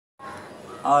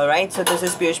Alright, so this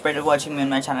is Piyush Peter watching me on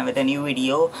my channel with a new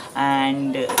video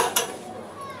and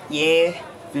ये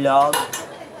vlog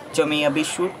जो मैं अभी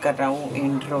shoot कर रहा हूँ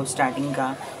इंट्रो स्टार्टिंग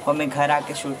का वो मैं घर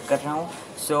आके शूट कर रहा हूँ।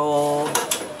 सो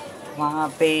वहाँ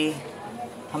पे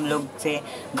हम लोग से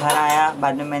घर आया,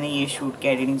 बाद में मैंने ये शूट की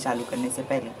एडिटिंग चालू करने से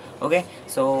पहले। Okay,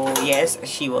 so yes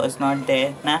she was not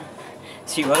there ना,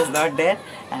 she was not there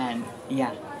and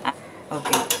या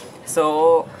okay. So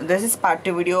this is part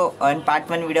 2 video और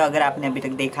पार्ट 1 वीडियो अगर आपने अभी तक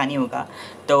देखा नहीं होगा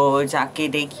तो जाके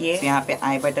देखिए। यहाँ पे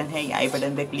आई बटन है, आई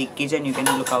बटन पे क्लिक कीजिए, you can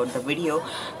look out the video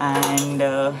and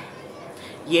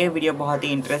ये वीडियो बहुत ही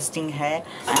इंटरेस्टिंग है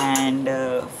एंड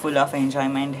फुल ऑफ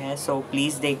एन्जॉयमेंट है। सो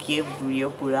प्लीज़ देखिए वीडियो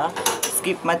पूरा,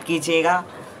 स्किप मत कीजिएगा।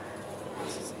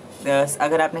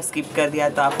 अगर आपने स्किप कर दिया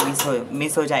तो आप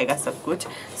मिस हो जाएगा सब कुछ।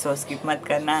 सो स्किप मत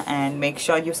करना and make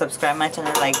sure you subscribe my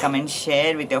channel, like comment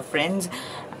share with your friends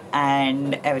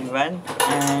and everyone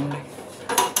and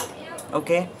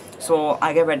okay. सो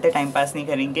आगे बढ़ते, टाइम पास नहीं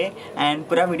करेंगे एंड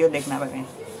पूरा वीडियो देखना पड़ेगा।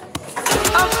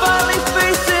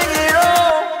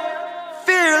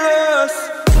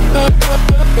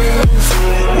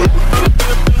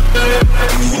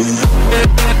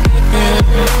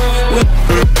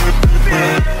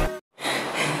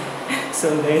 सो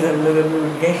गाइस हम लोग अभी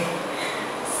उठ गए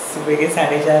सुबह के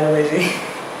 4:30 बजे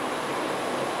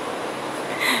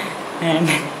एंड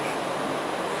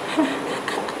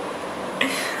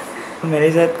मेरे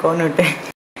साथ कौन उठे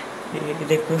ये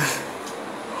देखो,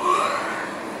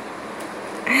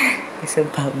 ये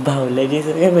सब बावला जी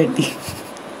सब है बेटी।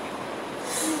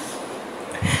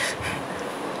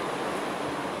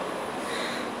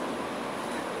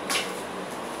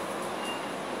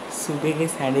 सुबह के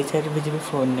 4:30 बजे भी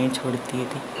फ़ोन नहीं छोड़ती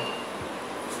थी।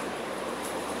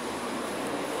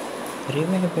 अरे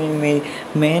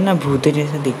मैं ना भूत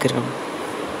जैसा दिख रहा हूँ।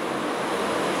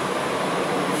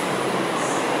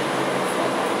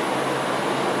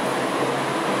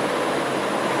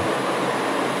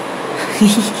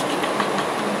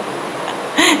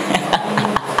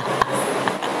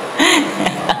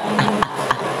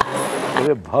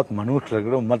 अरे बहुत मनुष्य लग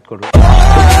रहे हो, मत करो।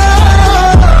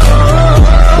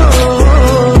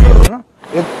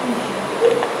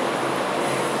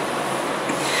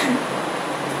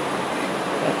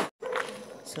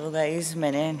 सो गाइस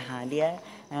मैंने नहा लिया है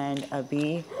एंड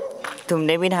अभी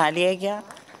तुमने भी नहा लिया है क्या?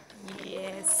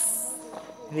 यस,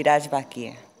 विराज बाकी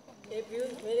है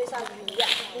मेरे साथ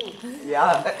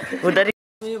यार उधर।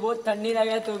 मुझे बहुत ठंडी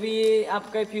लगा तो भी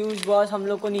आपका फ्यूज बॉस हम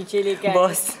लोग को नीचे लेके आए।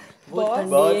 बॉस बहुत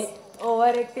ठंडी है,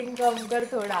 ओवर एक्टिंग कम कर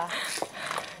थोड़ा।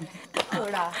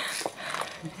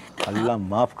 अल्लाह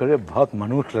माफ करे, बहुत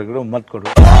मनुष्य लग रहे हो, मत करो।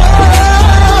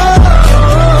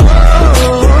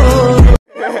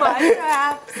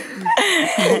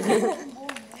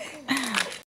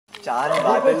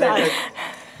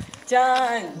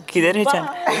 चांद किधर है चांद?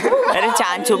 अरे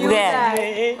चांद छुप गया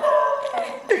है।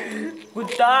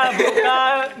 कुत्ता भूखा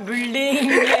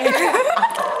बिल्डिंग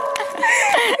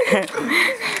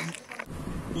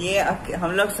ये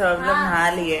हम लोग सब लोग नहा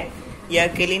लिए, ये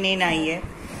अकेली नहीं नहाई है।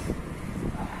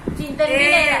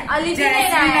 अली जी नहीं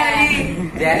रहा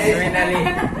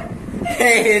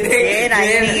ये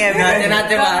नहाई नहीं है,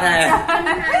 नाचते बाहर आया।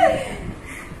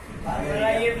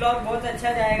 ये ब्लॉग बहुत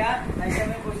अच्छा जाएगा, ऐसा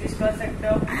मैं कोशिश कर सकता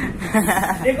हूँ।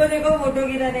 देखो देखो फोटो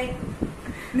की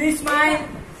तरह स्माइल।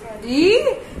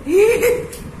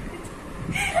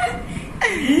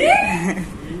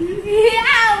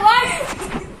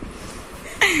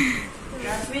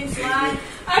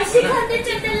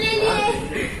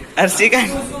 अर्शी का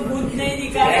भूत नहीं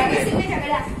दिखा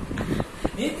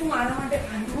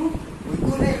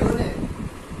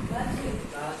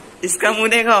इसका मुंह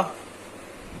देखो।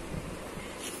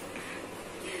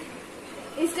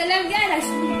 इसका नाम क्या है?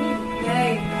 रश्मि।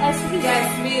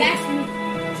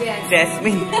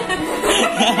 Jasmine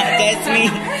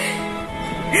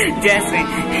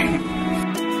jasmine.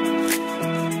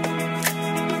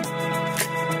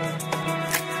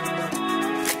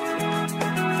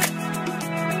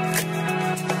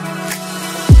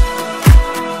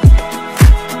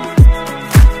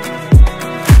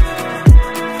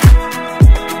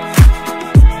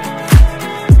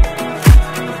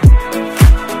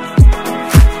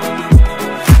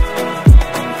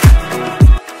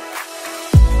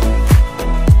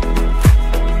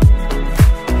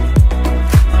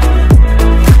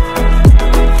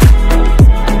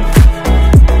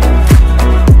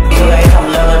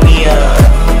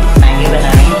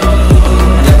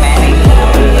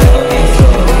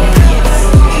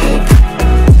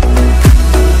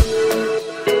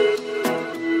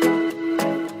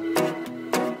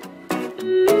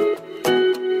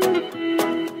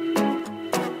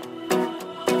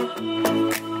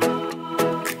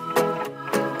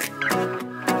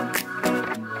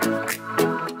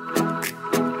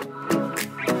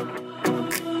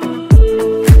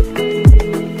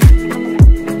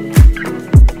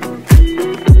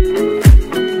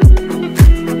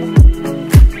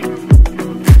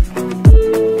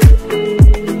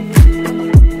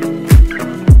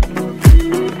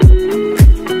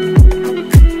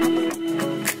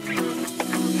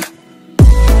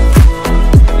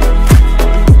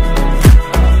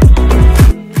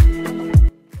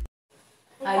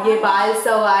 बाल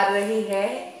संवार रही है।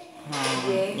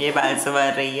 ये बाल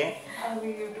संवार रही है।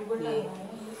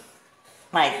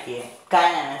 माहिती आहे काय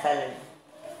नाही चालेल।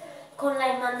 कोण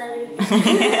लाईन मारणार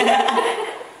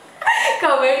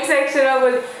कमेंट सेक्शन में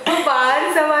बोल बाल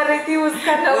संवार रही थी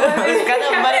उसका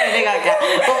नंबर मिलेगा क्या?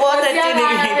 वो बहुत अच्छी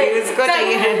दिखी थी, उसको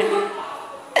चाहिए।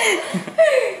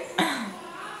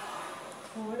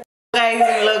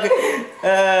 उन लोग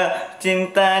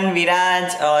चिंतन, विराज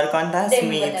और कौन था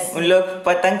स्मित, उन लोग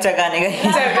पतंग चगाने गए।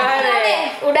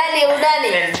 उड़ाने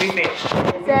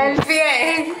सेल्फी है।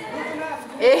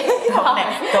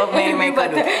 तो मैं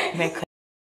करूँ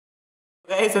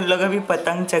उन लोग अभी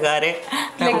पतंग चगा रहे,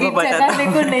 मेरे को पता था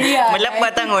मतलब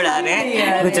पतंग उड़ा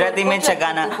रहे। गुजराती में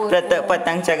चगाना,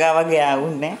 पतंग चगावा गया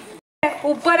उनने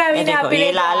ऊपर।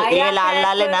 ये लाल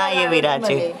है ना, ये विराज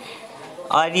है।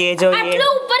 और ये जो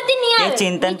ये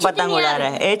चिंतन पतंग उड़ा रहा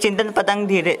है। ये चिंतन पतंग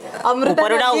धीरे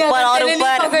ऊपर उड़ा, ऊपर और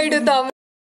ऊपर।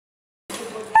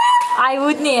 आई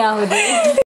वुड नहीं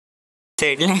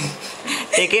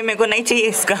ठीक है, मेरे को नहीं चाहिए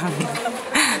इसका।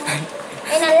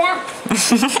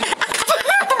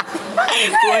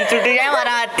 कौन छुट्टी जाए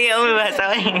हमारा आती है वैसा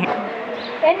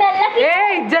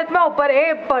इज्जत में ऊपर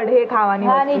पढ़े खावानी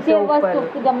नीचे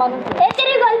वस्तु जमा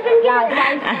तेरी गर्लफ्रेंड की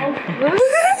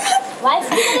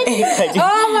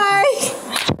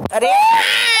अरे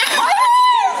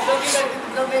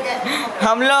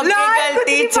हम लोग की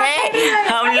गलती है,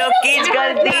 हम लोग की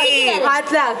गलती,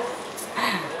 हाथ लग,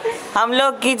 हम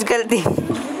लोग की गलती।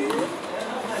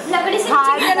 लकड़ी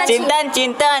से चिंतन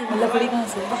चिंतन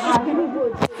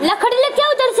लकड़ी ले क्या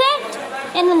उधर से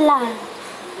ए नल्ला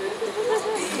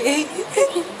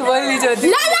बोल ली जो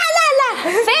ला ला ला ला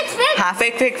फेक हाँ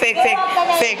फेक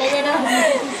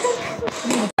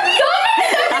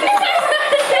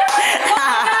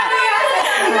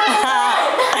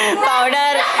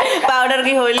पाउडर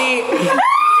की होली।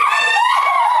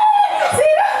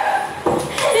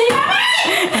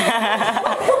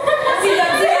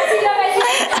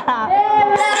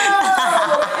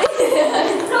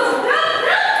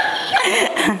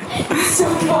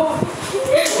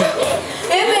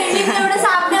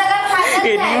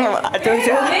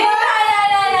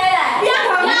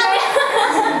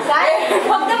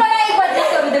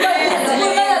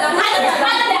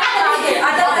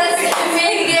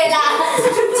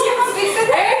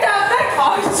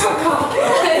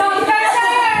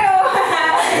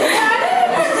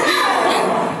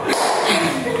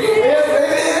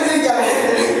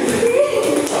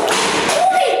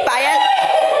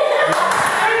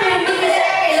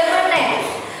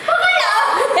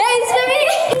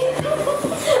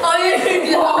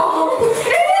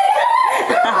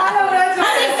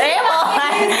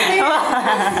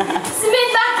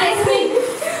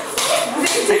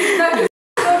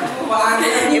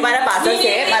 ये हमारा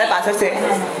पासवर्ड से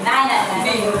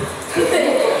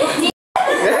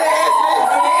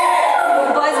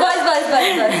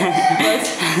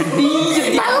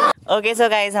ओके सो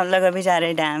गाइस, हम लोग अभी जा रहे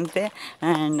हैं डैम पे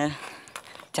एंड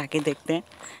जाके देखते हैं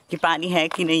कि पानी है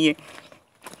कि नहीं है,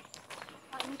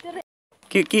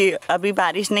 क्योंकि अभी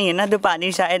बारिश नहीं है ना, तो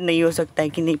पानी शायद नहीं हो सकता है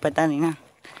कि नहीं, पता नहीं ना।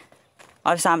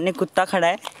 और सामने कुत्ता खड़ा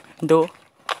है, दो,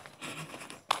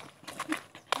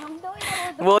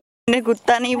 वो ने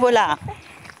कुत्ता नहीं बोला।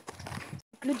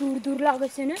 दूर दूर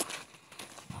लागत से ना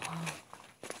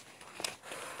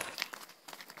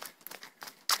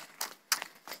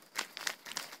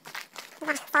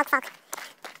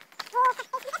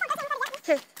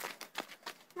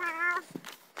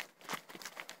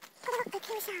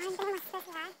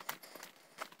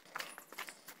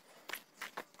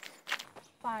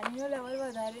पानी लेवल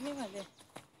વધારે નહીં મળે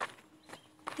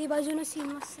તે બાજુનો સીન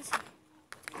મસ્ત છે।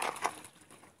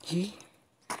 ये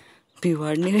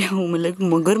बिवाड़ नहीं रहे हूँ, मतलब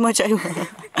मगर मचाई हुआ है।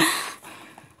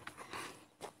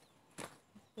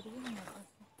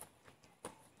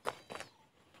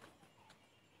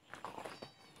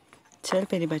 चल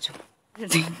पेरी बाजू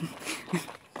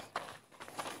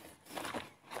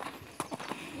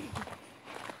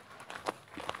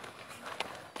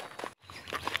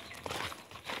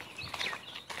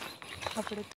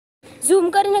ઝૂમ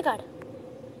કરીને કાઢ,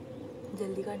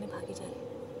 जल्दी काढणे भागी जाए।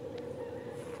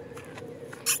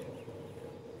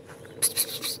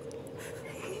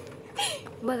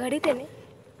 બગાડી તેને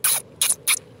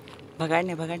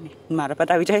ભગાડને મારા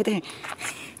પતા આવી જાય તે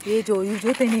ये જોયું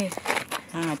જો તેને।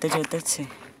 हाँ तो જોતો જ છે।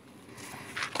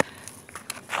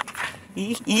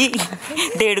 ઈ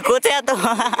દેડકો છે આ તો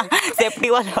સેફટી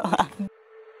વાળો।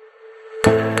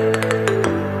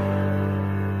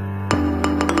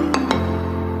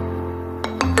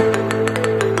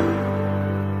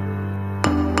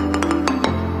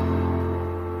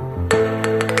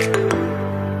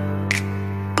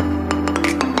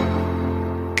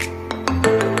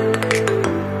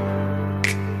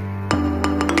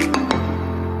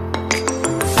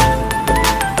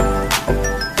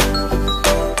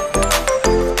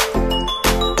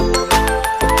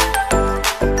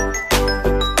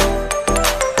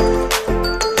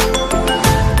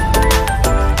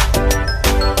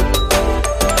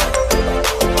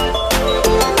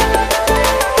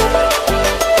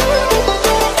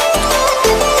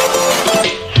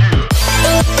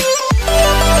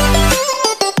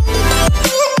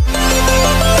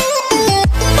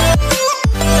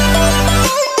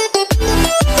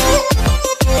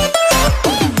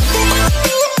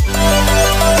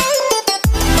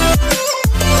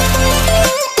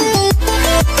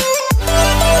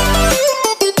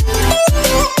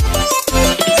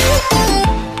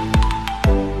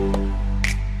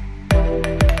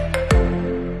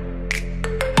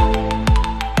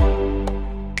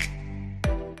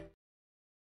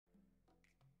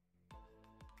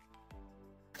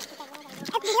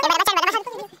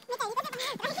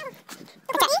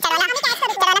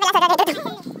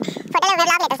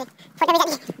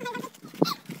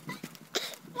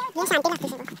 ये शांति लगती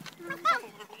है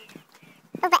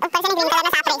ऊपर से ग्रीन कलर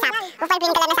में साफ रही साफ ऊपर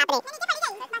ग्रीन कलर में साफ रही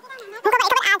हमको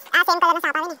एक बार आज सेम कलर में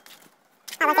साफ आवे नहीं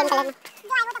अब सेम कलर में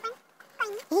जो आए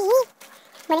वो तो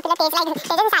मैंने पहले तेज लाइक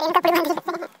तेज से साड़ी में कपड़े बांध लिए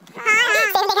हां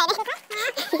सेम दिखाई दे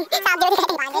साफ जो दिखाई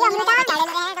दे बांध लिए हमने तो डाले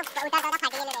लगे हैं तो उल्टा उल्टा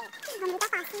फाटे ले रहे हैं हम तो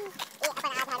फांसी ये अपन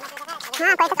आज हाल में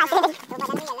हां कोई तो फांसी ले तो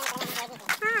बदन में येलो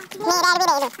हां मेरा भी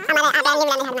रहे हमारे आदान भी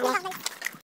मिलाने हमारे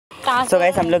सो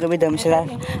गाइस हम लोग अभी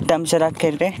दमशराट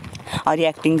खेल रहे हैं और ये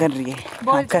एक्टिंग कर रही है।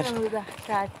 हाँ कर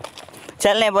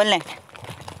चल ले बोल ले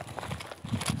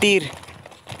तीर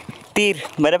तीर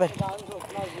बराबर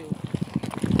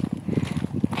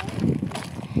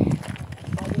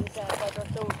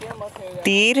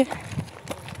तीर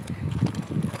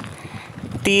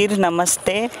तीर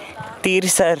नमस्ते तीर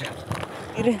सर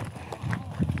तीर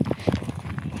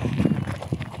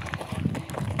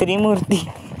त्रिमूर्ति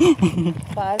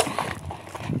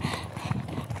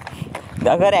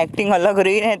अगर एक्टिंग अलग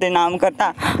रही है तो नाम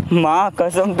करता माँ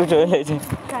कसम तू चले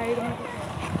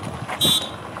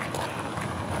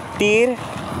तीर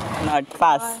not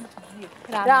pass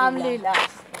Ramlila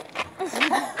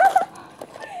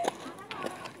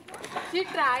She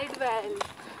tried well.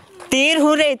 तीर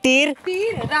हूँ रे तीर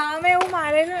राम है वो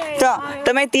मारे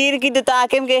तो मैं तीर की तो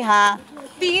आके के हाँ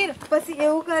तीर પછી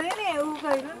એવું કરે ને એવું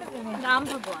કર્યું ને તમે રામ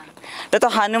ભગવાન तो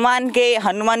हनुमान के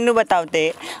हनुमान नु बतावते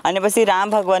અને પછી રામ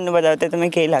ભગવાન नु बतावते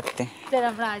तुम्हें के लगते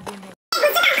ધર્મ રાજુ ને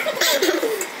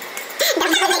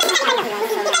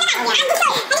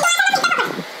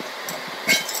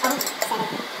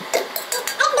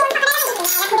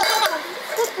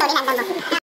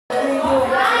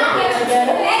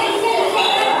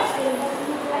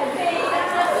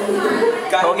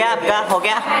हो गया आपका हो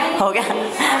गया हो गया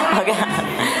हो गया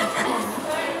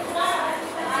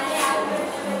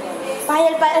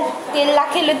पायल पायल तेल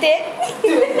लाखेलो ते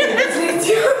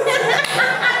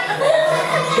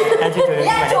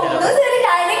या चोंगो से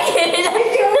डायरेक्ट खेले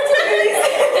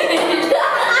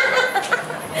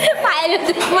पायल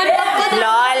दुश्मन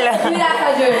लॉल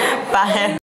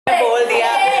पायल बोल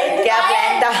दिया क्या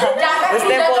प्लान था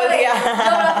उसने बोल दिया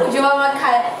खुजवा मत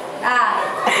खाए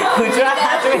खुजवा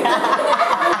हाथ में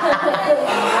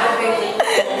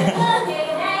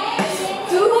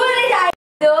तू बोले जाए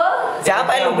तो जा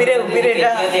पायल उभी रे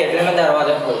थिएटर में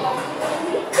दरवाजा खोल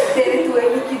तेरे तू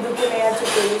एक की दुकान है यार चुप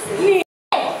से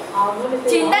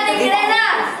चिंता दिख रहा है ना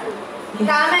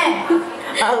काम है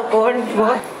कौन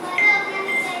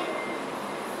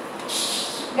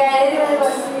गैलरी में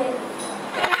बस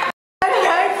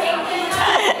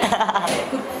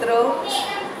कुत्रो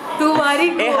तुम्हारी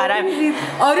ए हराम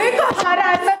अरे हरा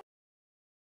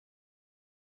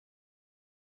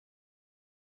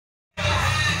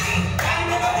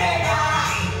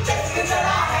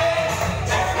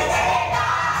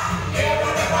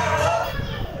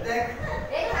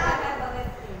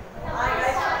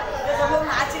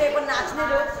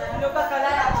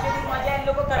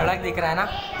सड़क दिख रहा है ना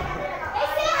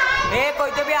ए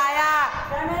कोई तो भी आया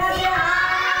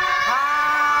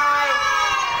हाय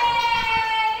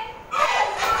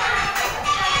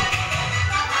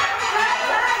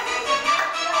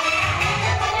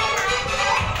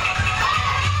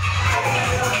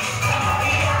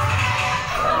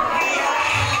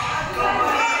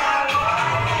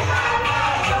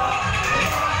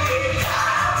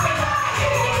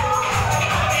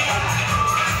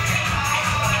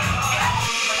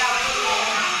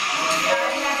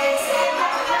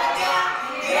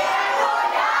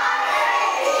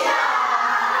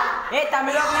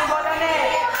तमिल लोग नहीं बोलो ने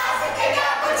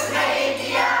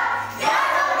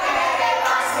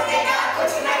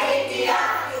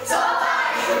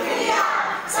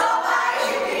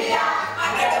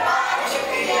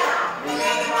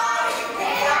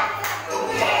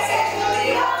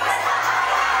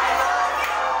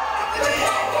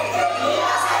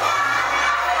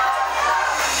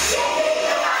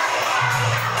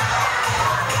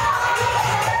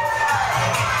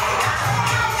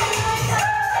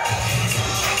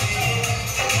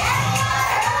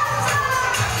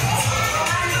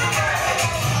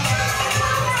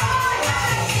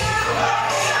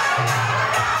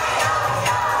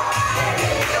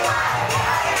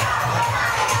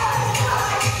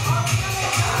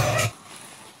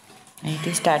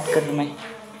स्टार्ट कर मैं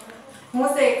मुंह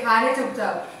से खाने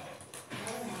चुपचाप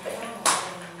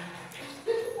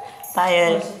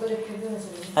पायल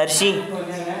हर्षी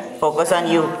फोकस ऑन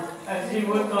यू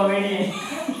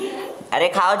अरे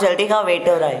खाओ जल्दी खाओ वेट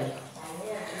हो रहा है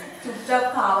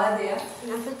चुपचाप खावा दिया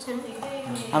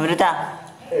अमृता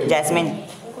जैस्मिन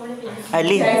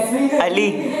अली अली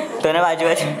दोनों बाजू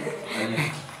बाजू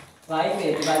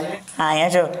हाँ यहाँ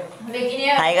जो लेकिन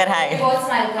ये हाय कर हाय। बहुत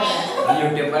स्माइल कर रहा है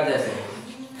यूट्यूबर जैसे।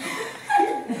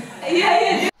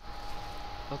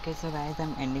 Okay, so guys,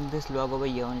 I'm ending this vlog over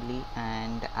here only,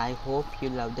 and I hope you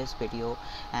love this video.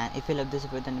 And if you love this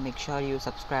video, then make sure you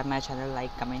subscribe my channel,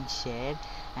 like, comment, share,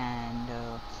 and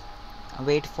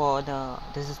wait for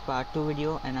this is part 2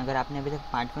 video. And अगर आपने अभी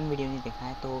तक part 1 video नहीं देखा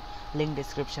है तो link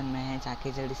description में है,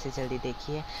 जाके जल्दी से जल्दी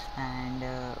देखिए। And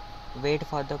wait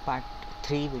for the part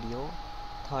 3 video,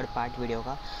 third part video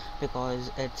का,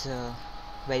 because it's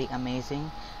very amazing.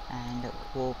 And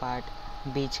वो पार्ट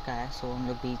बीच का है, सो हम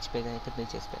लोग बीच पे गए थे,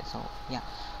 बीचेस पे, सो या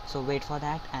सो wait for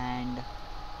that. And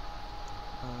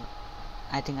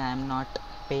I think I am not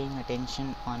paying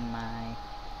attention on my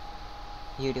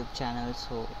YouTube channel,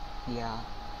 so yeah,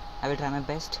 I will try my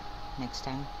best next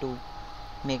time to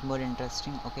make more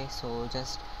interesting. Okay, so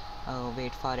just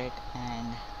wait for it,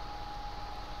 and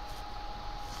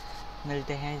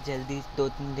मिलते हैं जल्दी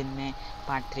 2-3 दिन में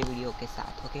part 3 video के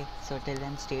साथ। Okay, so till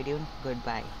then stay tuned,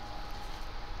 goodbye.